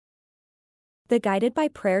The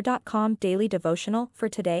guidedbyprayer.com daily devotional for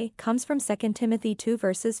today comes from 2 Timothy 2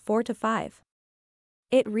 verses 4 to 5.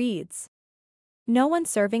 It reads, "No one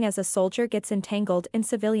serving as a soldier gets entangled in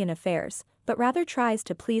civilian affairs, but rather tries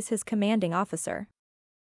to please his commanding officer.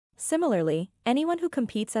 Similarly, anyone who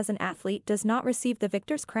competes as an athlete does not receive the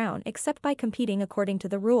victor's crown except by competing according to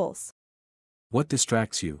the rules." What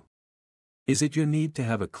distracts you? Is it your need to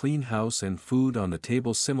have a clean house and food on the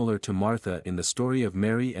table, similar to Martha in the story of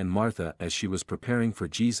Mary and Martha as she was preparing for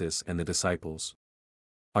Jesus and the disciples?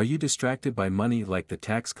 Are you distracted by money like the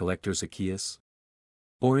tax collector Zacchaeus?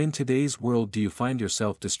 Or in today's world, do you find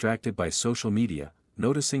yourself distracted by social media,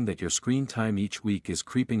 noticing that your screen time each week is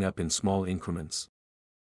creeping up in small increments?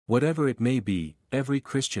 Whatever it may be, every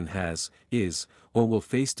Christian has, is, or will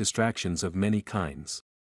face distractions of many kinds.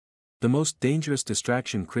 The most dangerous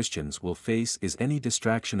distraction Christians will face is any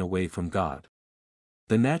distraction away from God.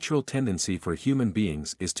 The natural tendency for human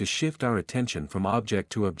beings is to shift our attention from object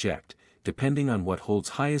to object, depending on what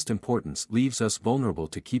holds highest importance leaves us vulnerable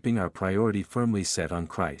to keeping our priority firmly set on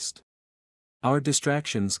Christ. Our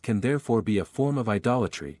distractions can therefore be a form of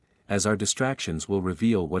idolatry, as our distractions will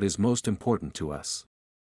reveal what is most important to us.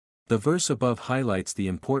 The verse above highlights the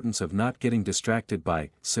importance of not getting distracted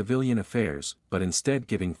by civilian affairs, but instead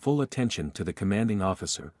giving full attention to the commanding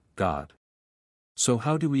officer, God. So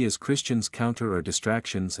how do we as Christians counter our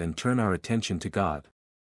distractions and turn our attention to God?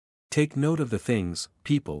 Take note of the things,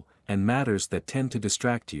 people, and matters that tend to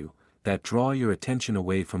distract you, that draw your attention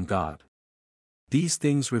away from God. These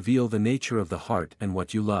things reveal the nature of the heart and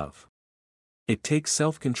what you love. It takes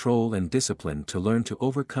self-control and discipline to learn to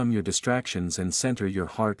overcome your distractions and center your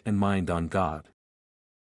heart and mind on God.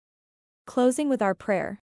 Closing with our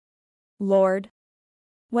prayer. Lord,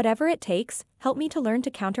 whatever it takes, help me to learn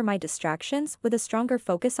to counter my distractions with a stronger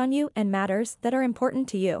focus on you and matters that are important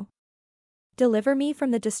to you. Deliver me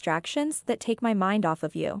from the distractions that take my mind off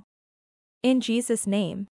of you. In Jesus'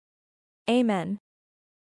 name. Amen.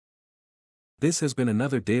 This has been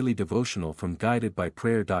another daily devotional from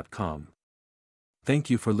guidedbyprayer.com.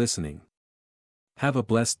 Thank you for listening. Have a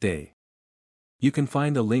blessed day. You can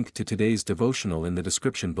find a link to today's devotional in the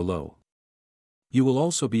description below. You will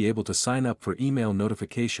also be able to sign up for email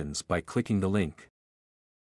notifications by clicking the link.